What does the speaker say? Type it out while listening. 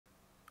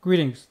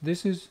Greetings,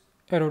 this is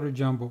Editor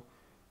Jumbo.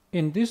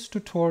 In this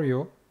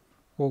tutorial,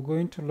 we're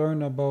going to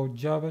learn about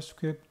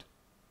JavaScript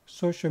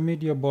social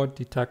media bot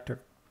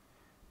detector.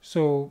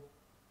 So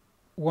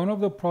one of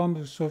the problems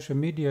with social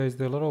media is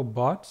there are a lot of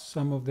bots.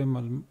 Some of them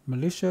are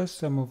malicious,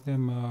 some of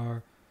them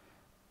are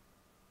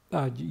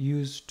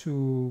used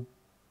to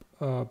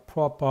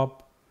prop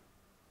up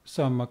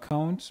some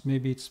accounts.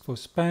 Maybe it's for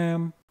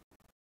spam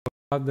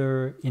or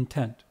other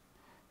intent.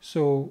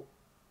 So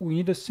we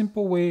need a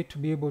simple way to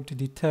be able to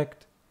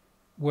detect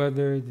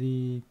whether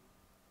the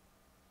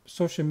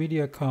social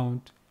media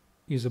account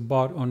is a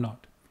bot or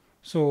not.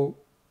 So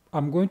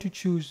I'm going to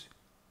choose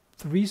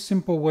 3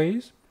 simple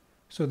ways.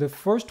 So the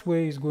first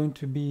way is going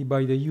to be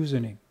by the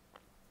username.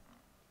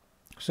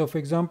 So for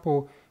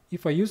example,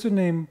 if a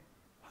username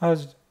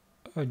has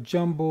a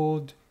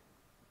jumbled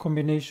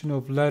combination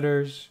of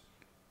letters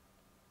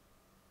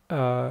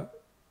and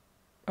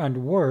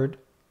word,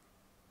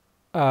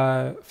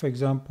 for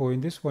example,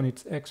 in this one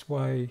it's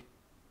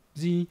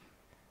XYZ,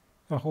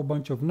 a whole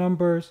bunch of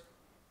numbers,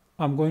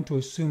 I'm going to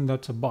assume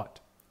that's a bot.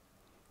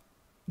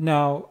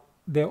 Now,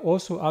 there are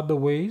also other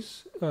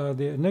ways.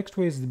 The next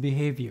way is the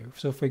behavior.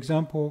 So for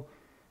example,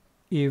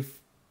 if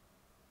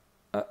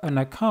an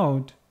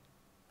account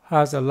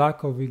has a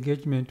lack of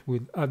engagement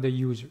with other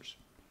users,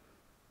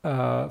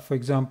 for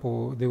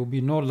example, there will be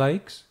no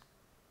likes,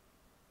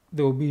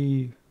 there will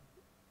be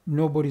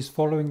nobody's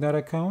following that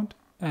account,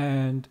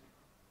 and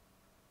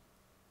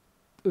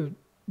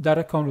that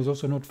account is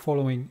also not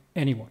following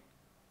anyone.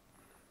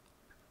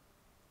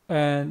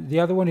 And the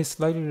other one is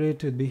slightly related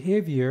to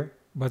behavior,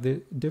 but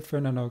they're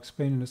different, and I'll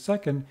explain in a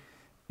second,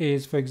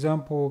 is, for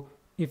example,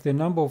 if the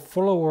number of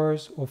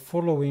followers or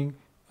following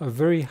are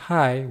very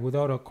high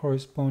without a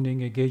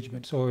corresponding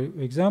engagement. So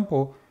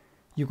example,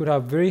 you could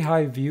have very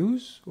high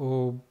views,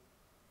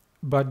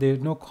 but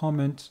there's no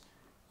comments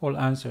or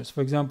answers.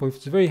 For example, if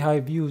it's very high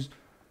views,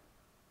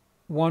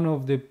 one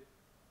of the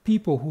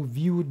people who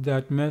viewed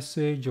that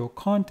message or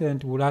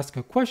content would ask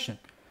a question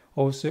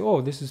or say,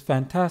 oh, this is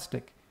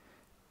fantastic.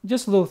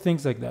 Just little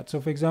things like that.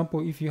 So for example,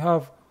 if you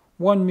have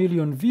 1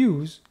 million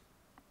views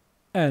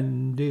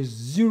and there's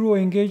 0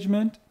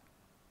 engagement,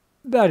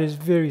 that is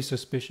very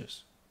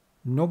suspicious.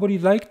 Nobody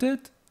liked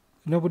it.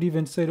 Nobody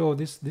even said, oh,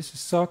 this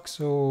sucks,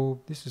 or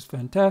this is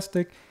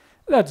fantastic.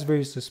 That's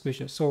very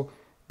suspicious. So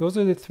those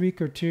are the 3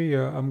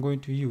 criteria I'm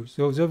going to use.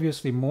 There's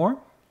obviously more.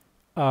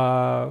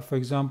 For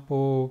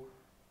example,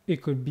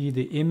 it could be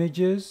the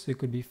images, it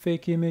could be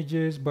fake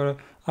images, but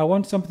I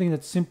want something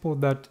that's simple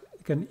that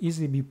can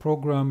easily be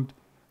programmed,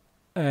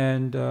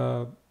 and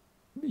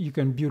you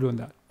can build on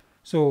that.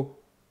 So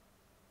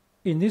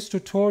in this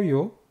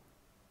tutorial,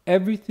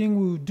 everything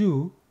we'll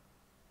do,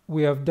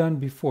 we have done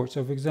before.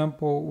 So for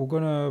example, we're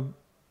going to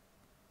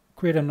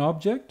create an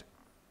object,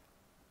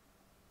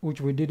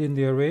 which we did in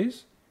the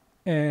arrays,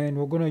 and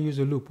we're going to use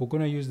a loop. We're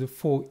going to use the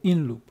for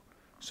in loop.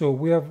 So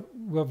we have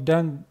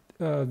done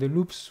the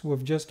loops.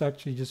 We've just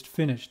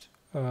finished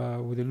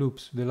with the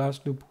loops. The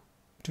last loop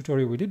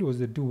tutorial we did was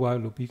the do while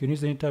loop. You can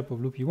use any type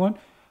of loop you want.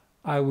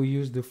 I will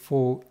use the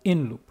for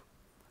in loop.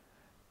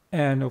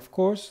 And of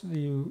course,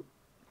 you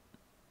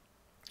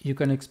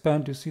can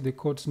expand to see the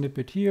code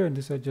snippet here, and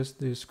these are just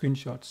the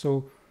screenshots.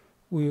 So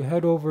we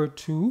head over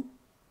to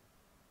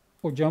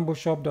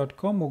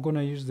jumboshop.com. We're going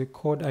to use the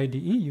code IDE.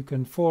 You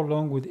can follow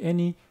along with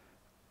any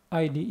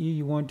IDE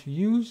you want to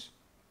use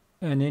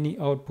and any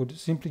output.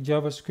 Simply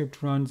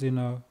JavaScript runs in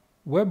a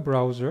web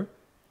browser.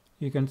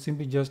 You can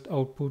simply just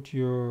output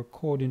your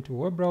code into a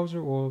web browser,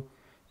 or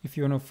if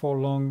you want to follow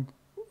along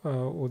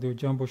with the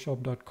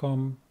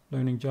jumboshop.com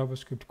Learning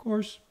JavaScript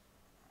course,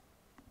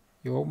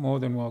 you're more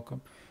than welcome.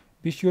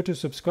 Be sure to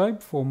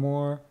subscribe for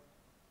more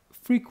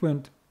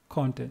frequent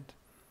content.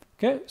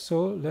 Okay,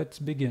 so let's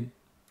begin.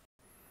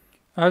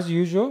 As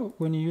usual,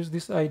 when you use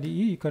this IDE,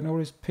 you can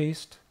always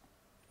paste.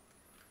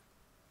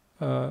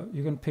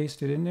 You can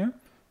paste it in there.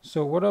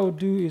 So what I'll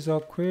do is I'll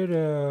create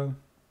an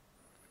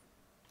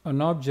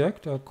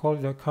object. I'll call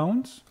it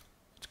accounts.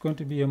 It's going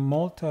to be a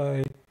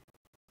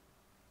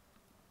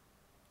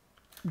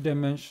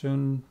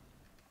multi-dimension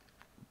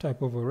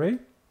type of array.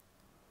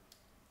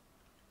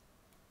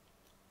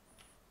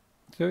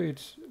 So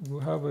we'll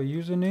have a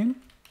username.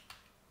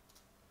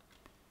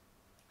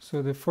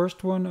 So the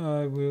first one,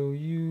 I will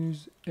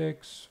use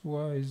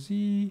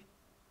XYZ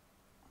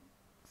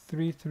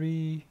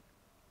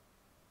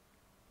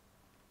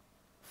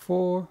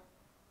 334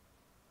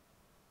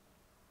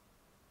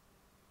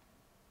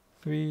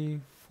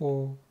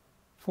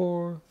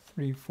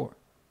 34434.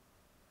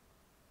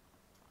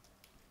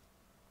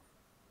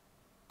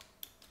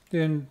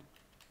 Then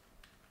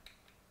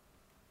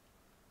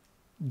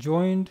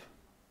joined.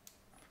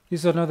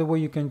 This is another way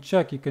you can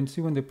check. You can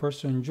see when the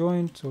person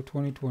joined. So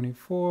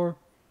 2024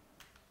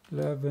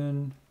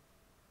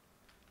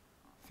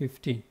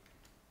 11:15.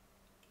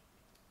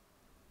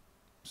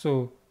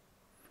 So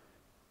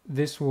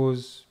this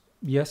was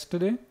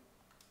yesterday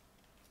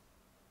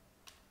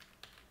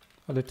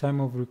at the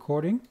time of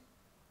recording,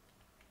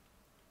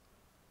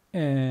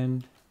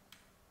 and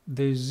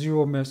there's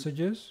 0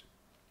 messages.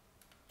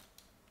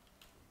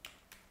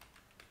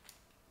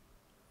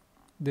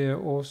 there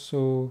are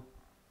also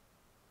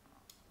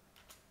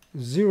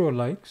 0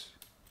 likes.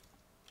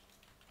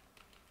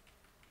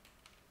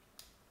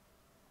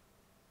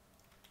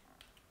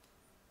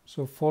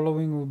 So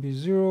following will be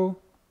 0.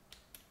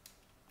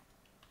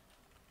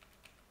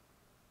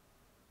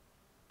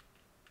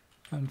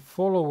 And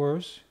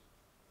followers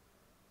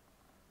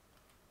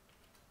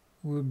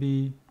will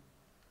be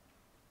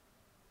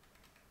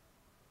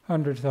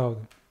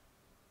 100,000.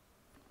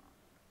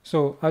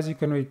 So as you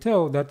can already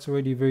tell, that's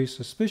already very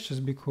suspicious,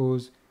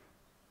 because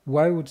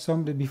why would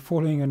somebody be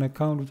following an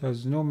account which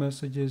has no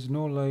messages,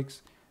 no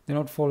likes? They're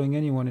not following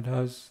anyone. It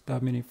has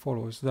that many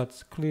followers.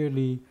 That's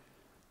clearly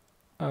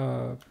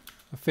a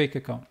fake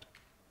account.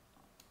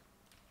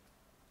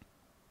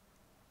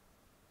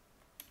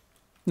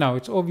 Now,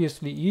 it's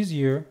obviously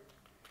easier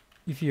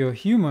if you're a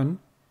human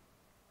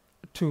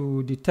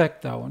to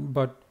detect that one,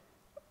 but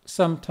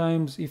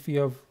sometimes if you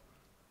have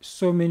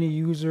so many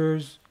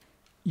users,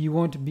 you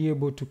won't be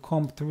able to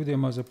comb through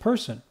them as a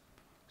person.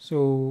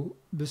 So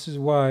this is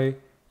why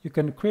you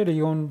can create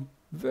your own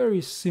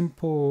very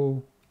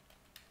simple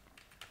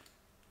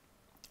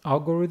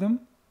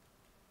algorithm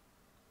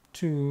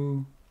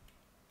to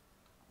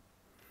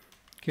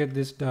get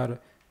this data.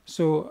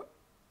 So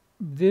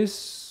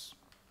this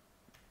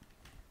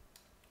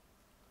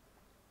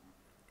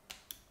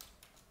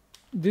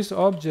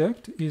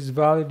object is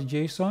valid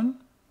JSON,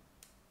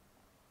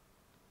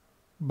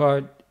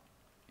 but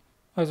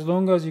as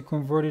long as you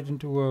convert it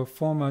into a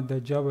format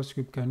that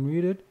JavaScript can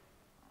read it,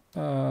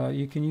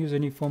 you can use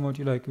any format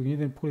you like. You can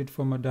even put it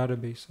from a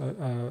database,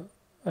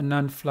 a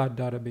non-flat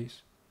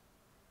database.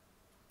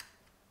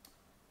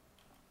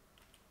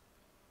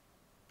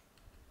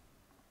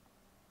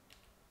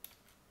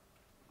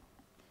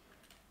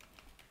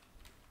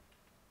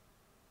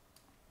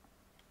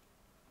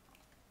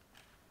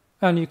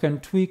 And you can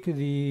tweak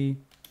the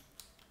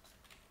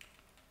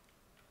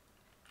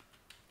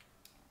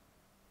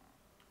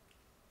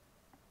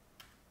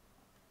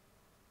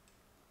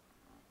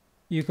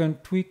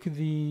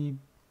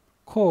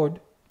code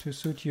to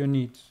suit your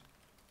needs.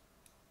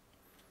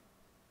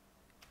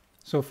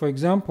 So for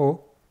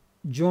example,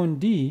 John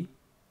D,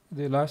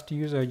 the last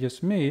user I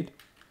just made,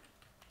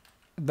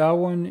 that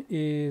one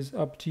is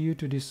up to you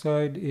to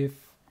decide if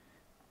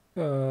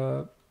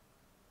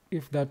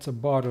that's a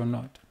bot or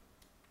not.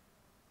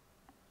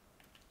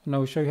 And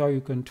I'll show you how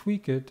you can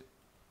tweak it.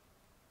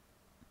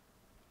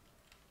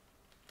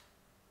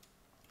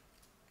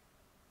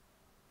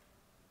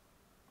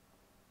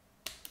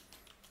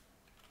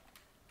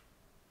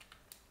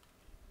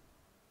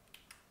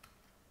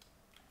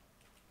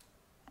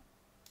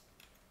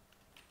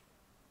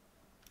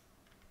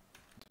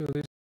 So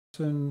this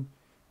person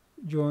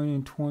joined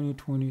in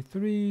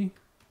 2023.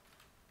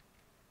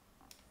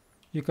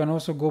 You can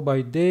also go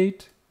by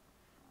date.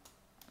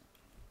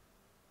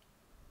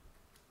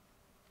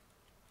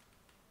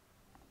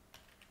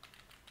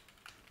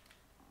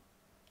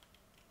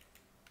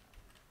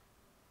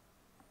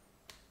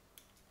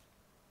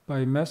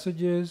 By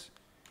messages.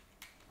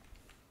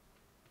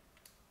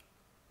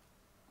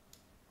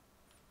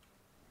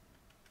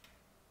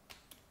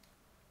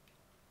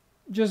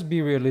 Just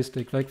be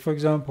realistic. Like for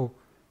example,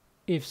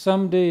 if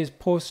somebody is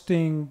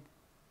posting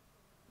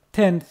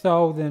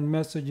 10,000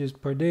 messages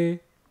per day,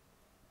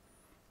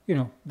 you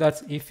know,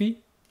 that's iffy.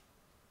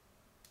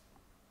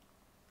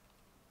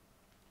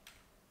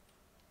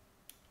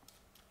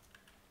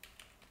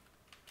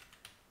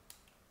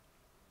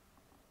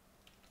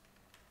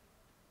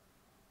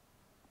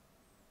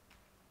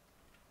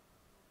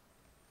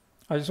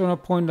 I just want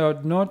to point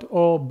out, not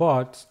all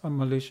bots are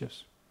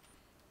malicious.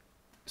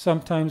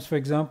 Sometimes, for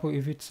example,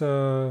 if it's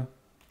a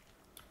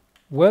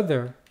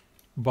weather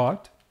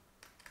bot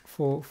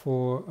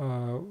for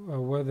a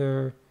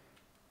weather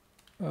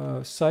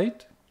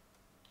site,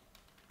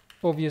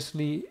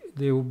 obviously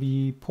they will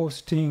be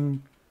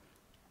posting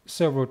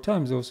several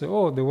times. They'll say,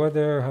 oh, the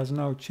weather has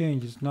now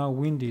changed. It's now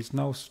windy. It's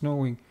now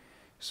snowing.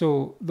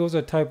 So those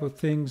are type of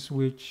things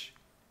which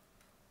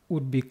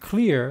would be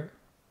clear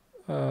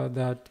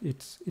that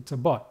it's a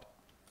bot.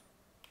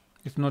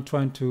 It's not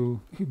trying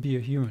to be a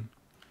human.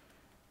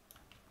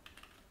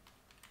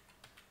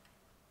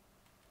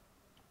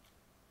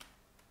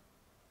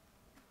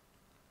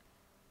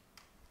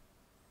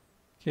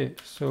 Okay,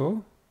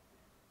 so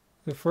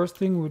the first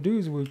thing we'll do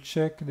is we'll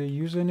check the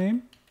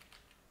username.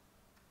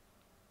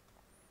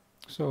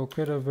 So I'll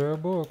create a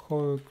variable. I'll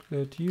call it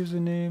that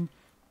username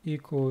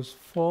equals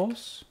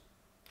false.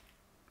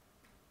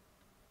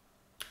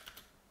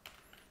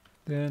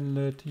 Then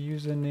let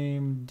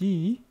username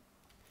D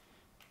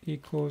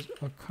equals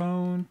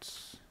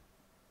accounts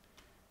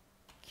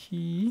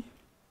key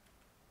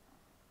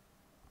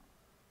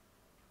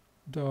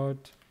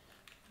dot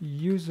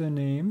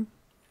username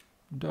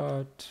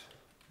dot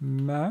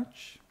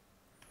match.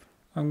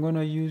 I'm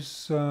gonna use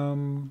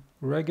some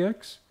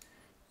regex.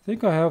 I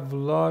think I have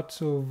lots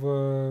of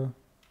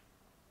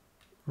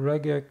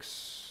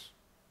regex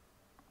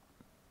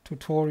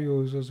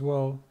tutorials as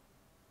well.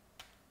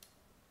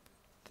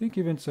 I think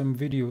even some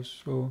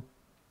videos. So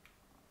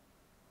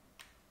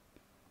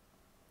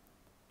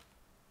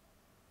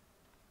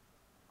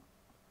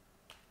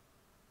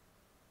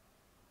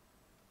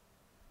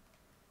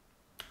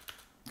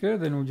Okay,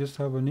 then we just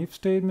have an if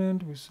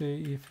statement. We say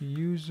if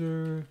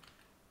user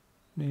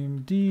name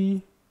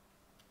D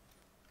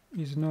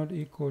is not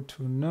equal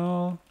to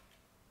null,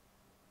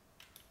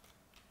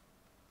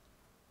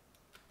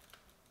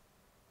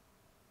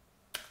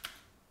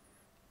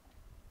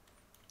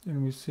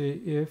 then we say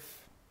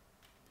if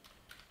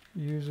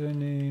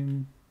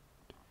username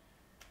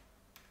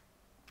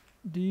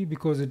D,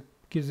 because it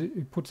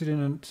puts it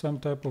in some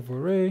type of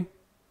array,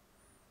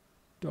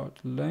 dot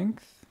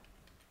length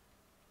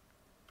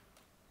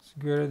is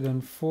greater than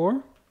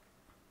 4.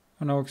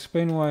 And I'll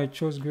explain why I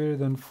chose greater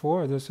than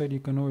 4. As I said, you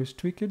can always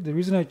tweak it. The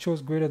reason I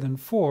chose greater than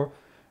 4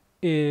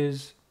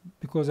 is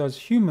because as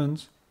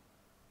humans,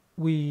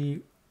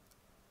 we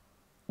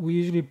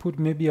usually put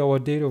maybe our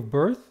date of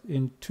birth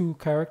in 2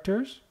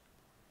 characters,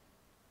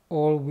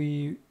 or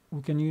we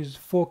can use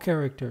 4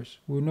 characters.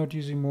 We're not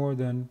using more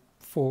than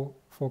four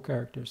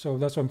characters. So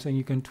that's what I'm saying,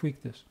 you can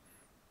tweak this.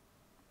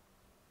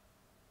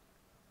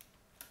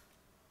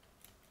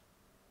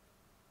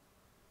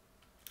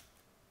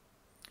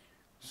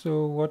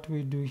 So what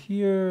we do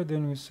here,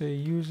 then we say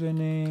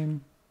username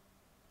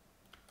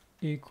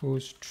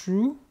equals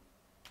true.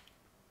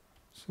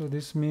 So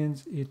this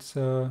means it's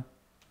a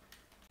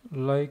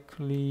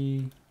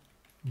likely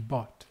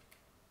bot.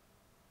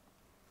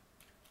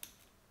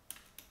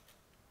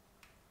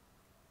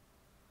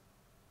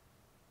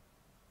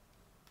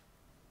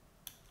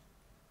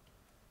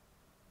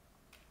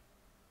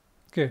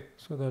 Okay,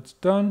 so that's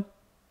done.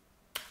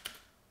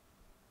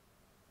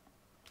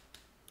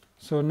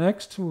 So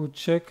next we'll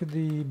check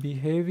the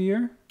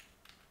behavior.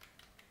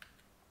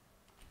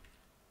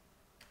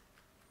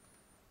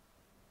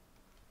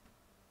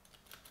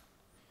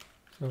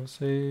 So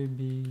say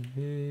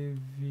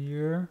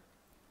behavior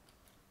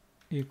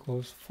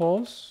equals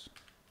false.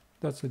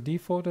 That's the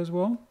default as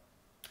well.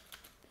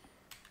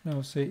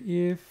 Now say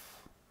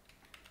if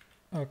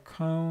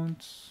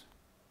accounts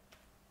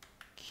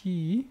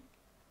key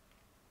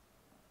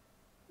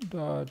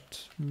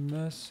dot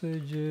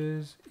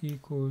messages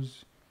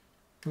equals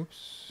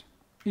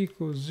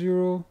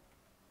 0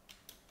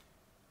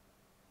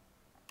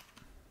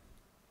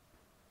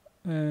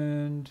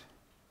 and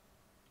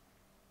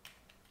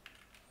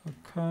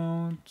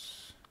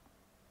accounts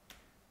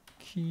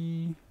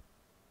key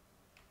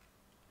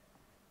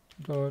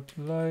dot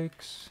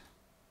likes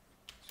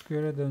is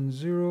greater than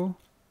 0,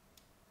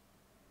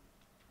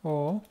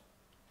 or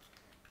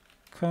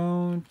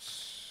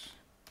counts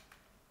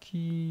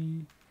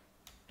key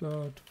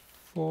dot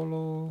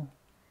following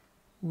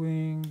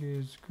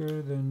is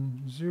greater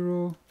than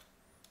 0,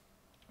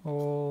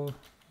 or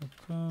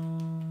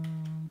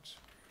accounts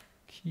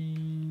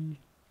key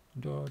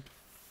dot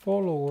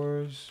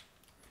followers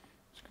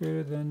is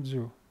greater than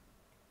 0.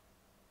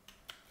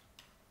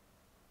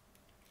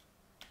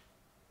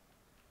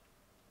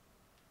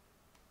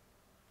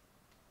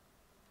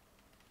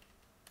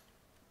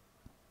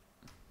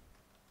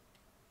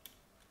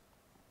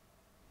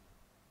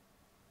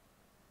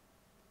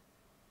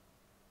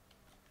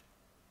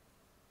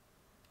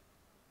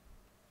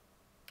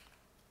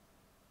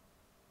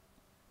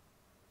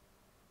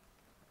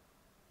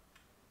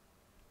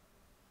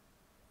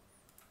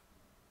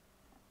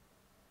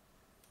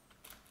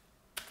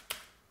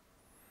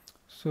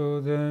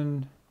 So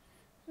then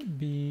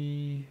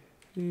behavior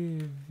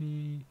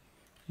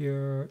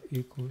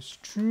equals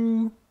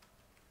true.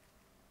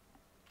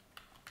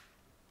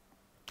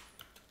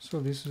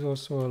 So this is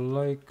also a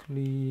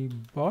likely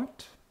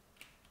bot.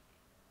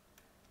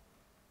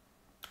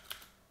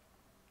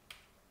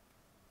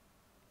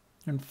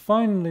 And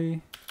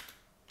finally,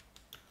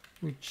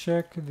 we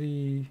check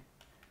the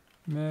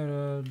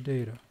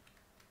metadata.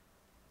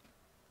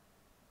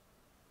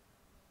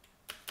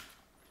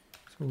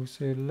 So we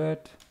say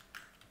let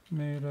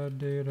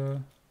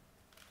metadata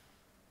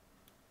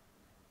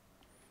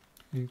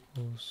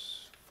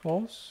equals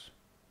false.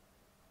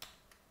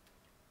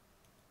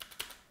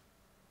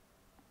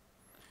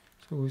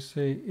 So we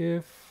say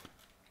if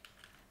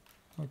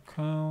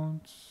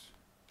accounts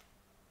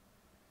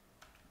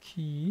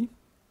key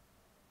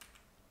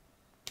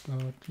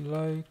dot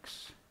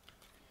likes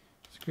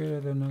is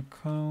greater than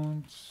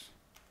accounts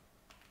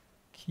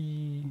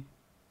key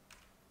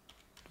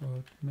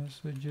dot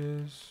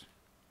messages,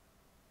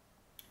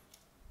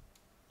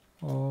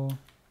 or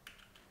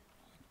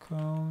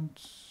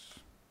accounts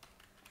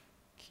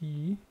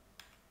key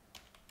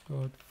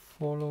dot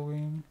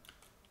following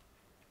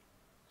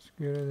is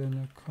greater than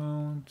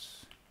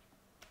accounts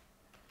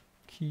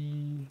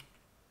key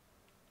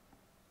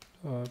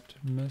dot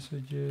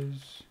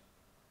messages,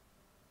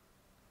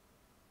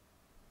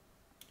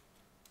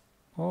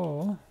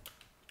 or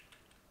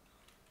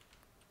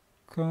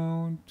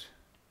count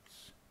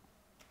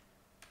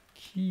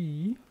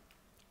key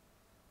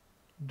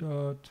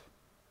dot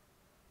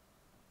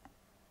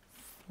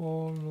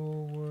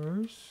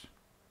followers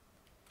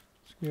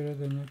is greater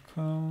than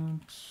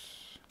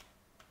accounts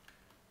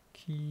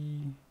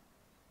key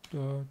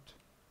dot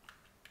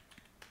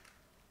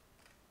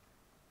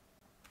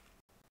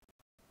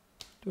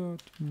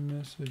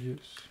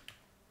messages.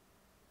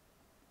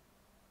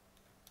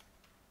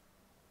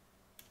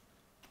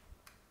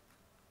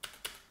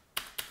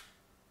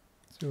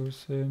 So we'll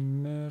say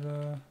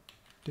metadata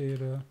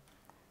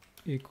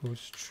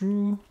equals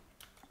true,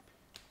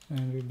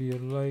 and it will be a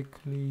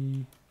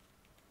likely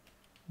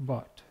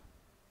bot.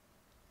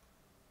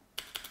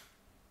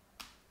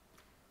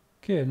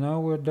 Okay, now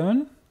we're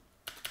done.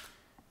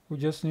 We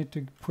just need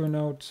to print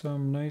out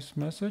some nice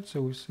message.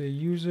 So we say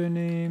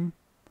username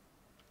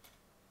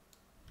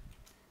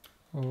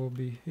or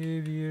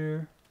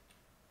behavior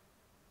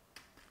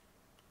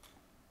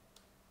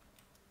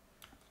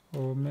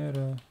or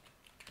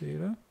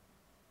metadata.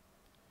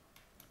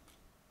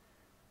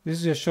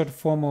 This is a short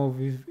form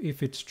of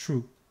if it's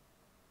true.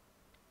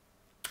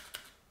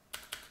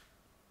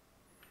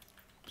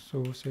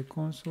 So we'll say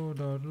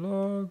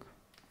console.log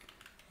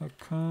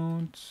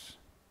accounts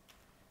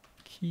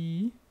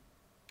key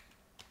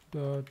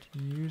dot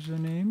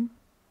username.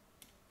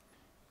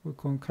 We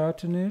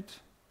concatenate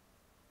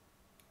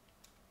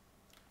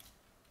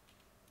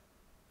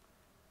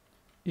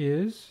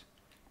is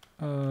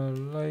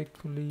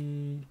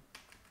likely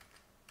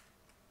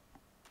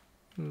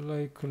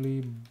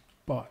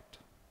bot.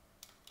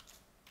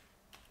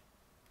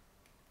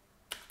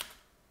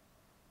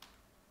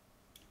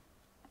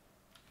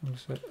 We'll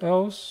say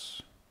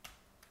else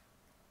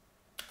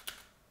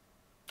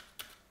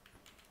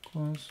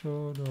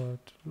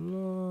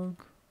console.log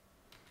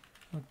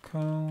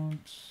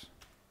accounts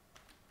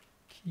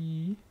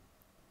key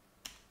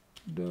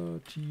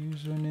dot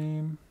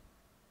username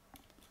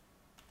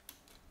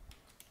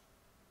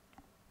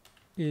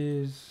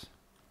is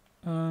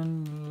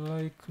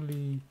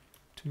unlikely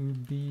to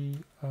be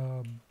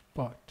a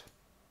bot.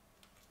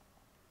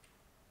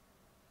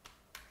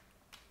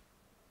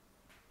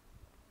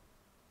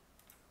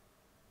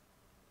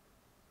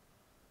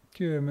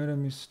 Okay, I made a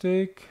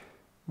mistake.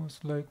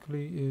 Most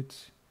likely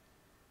it's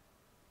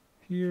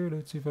here.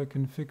 Let's see if I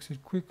can fix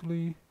it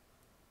quickly.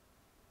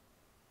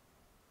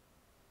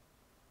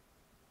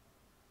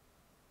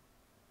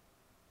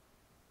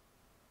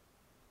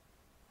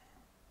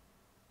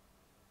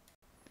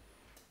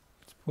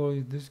 It's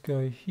probably this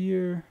guy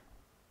here.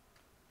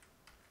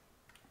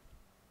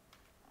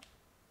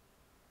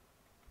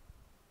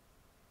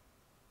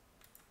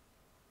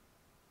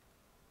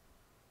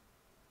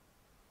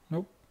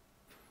 Nope.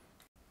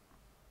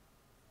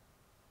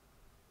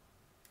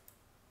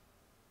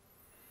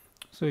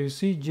 So you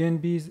see Gen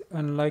B is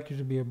unlikely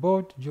to be a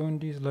bot, John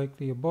D is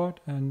likely a bot,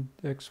 and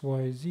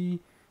XYZ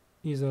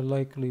is a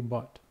likely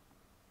bot.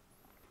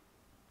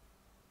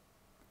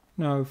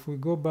 Now if we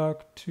go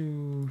back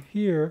to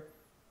here,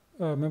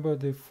 remember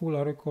the full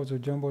articles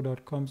of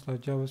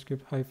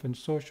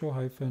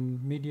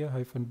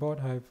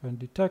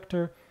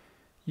jumbo.com/javascript-social-media-bot-detector.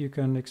 You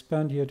can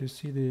expand here to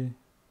see the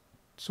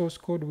source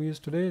code we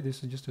used today.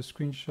 This is just a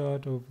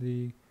screenshot of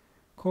the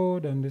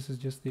code, and this is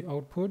just the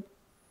output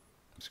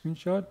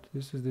screenshot.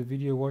 This is the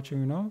video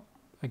watching now.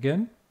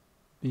 Again,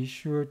 be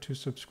sure to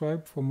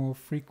subscribe for more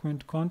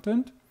frequent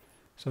content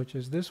such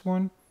as this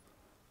one.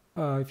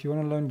 If you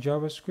want to learn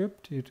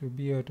JavaScript, it will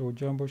be at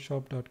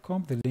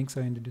ojamboshop.com. The links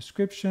are in the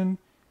description.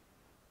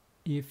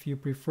 If you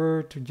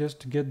prefer to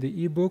just get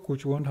the ebook,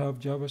 which won't have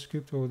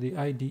JavaScript or the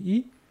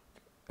IDE,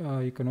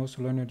 you can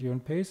also learn at your own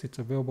pace. It's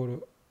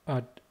available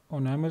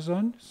on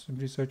Amazon.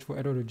 Simply search for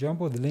Editor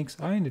Jumbo. The links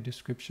are in the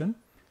description.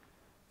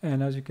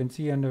 And as you can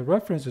see under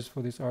references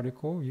for this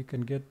article, you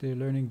can get the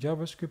Learning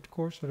JavaScript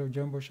course at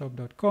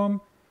ojamboshop.com.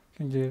 You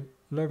can get the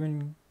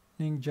Learning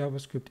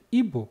JavaScript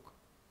ebook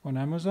on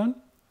Amazon.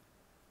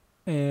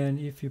 And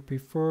if you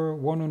prefer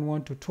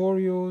one-on-one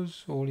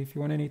tutorials, or if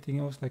you want anything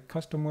else like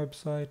custom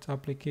websites,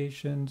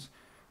 applications,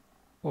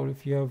 or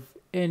if you have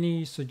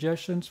any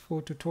suggestions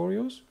for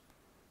tutorials,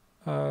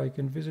 you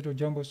can visit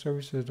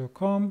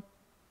ojamboservices.com.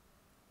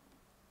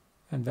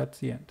 And that's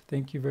the end.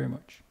 Thank you very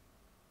much.